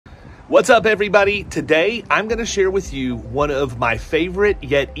What's up, everybody? Today, I'm going to share with you one of my favorite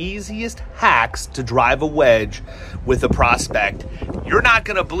yet easiest hacks to drive a wedge with a prospect. You're not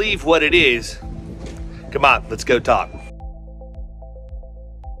going to believe what it is. Come on, let's go talk.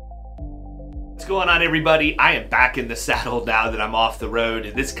 What's going on, everybody? I am back in the saddle now that I'm off the road,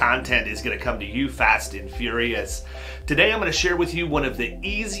 and this content is going to come to you fast and furious. Today, I'm going to share with you one of the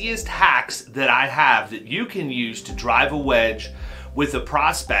easiest hacks that I have that you can use to drive a wedge with a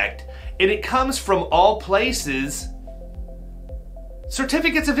prospect. And it comes from all places,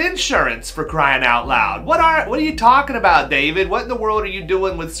 certificates of insurance, for crying out loud. What are you talking about, David? What in the world are you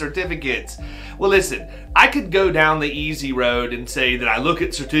doing with certificates? Well, listen, I could go down the easy road and say that I look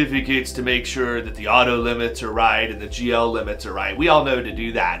at certificates to make sure that the auto limits are right and the GL limits are right. We all know to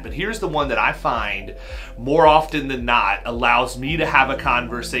do that. But here's the one that I find more often than not allows me to have a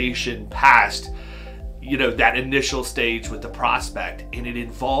conversation past that initial stage with the prospect, and it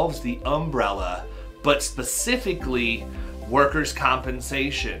involves the umbrella, but specifically workers'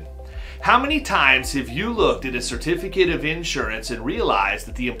 compensation. How many times have you looked at a certificate of insurance and realized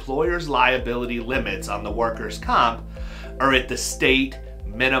that the employer's liability limits on the workers' comp are at the state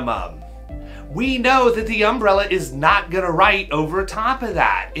minimum? We know that the umbrella is not going to write over top of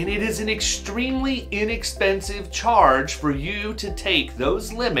that, and it is an extremely inexpensive charge for you to take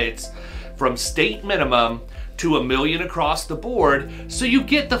those limits from state minimum to $1 million across the board, so you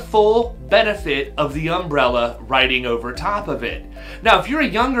get the full benefit of the umbrella writing over top of it. Now, if you're a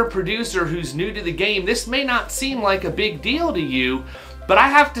younger producer who's new to the game, this may not seem like a big deal to you, but I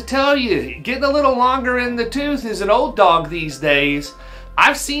have to tell you, getting a little longer in the tooth is an old dog these days.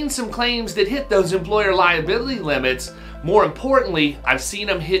 I've seen some claims that hit those employer liability limits. More importantly, I've seen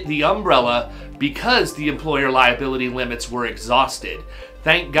them hit the umbrella because the employer liability limits were exhausted.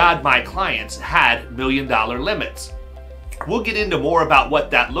 Thank God my clients had $1 million limits. We'll get into more about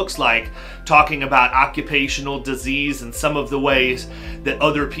what that looks like, talking about occupational disease and some of the ways that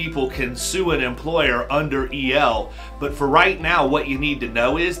other people can sue an employer under EL. But for right now, what you need to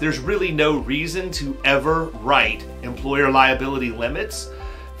know is there's really no reason to ever write employer liability limits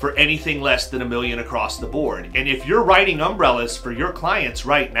for anything less than $1 million across the board. And if you're writing umbrellas for your clients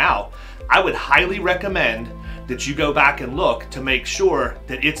right now, I would highly recommend that you go back and look to make sure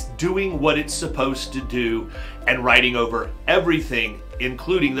that it's doing what it's supposed to do and writing over everything,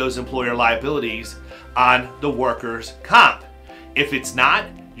 including those employer liabilities, on the workers' comp. If it's not,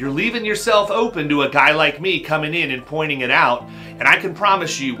 you're leaving yourself open to a guy like me coming in and pointing it out. And I can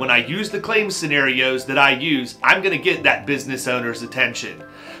promise you, when I use the claim scenarios that I use, I'm going to get that business owner's attention.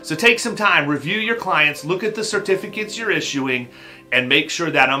 So take some time, review your clients, look at the certificates you're issuing, and make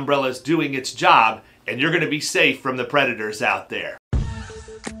sure that umbrella is doing its job, and you're going to be safe from the predators out there.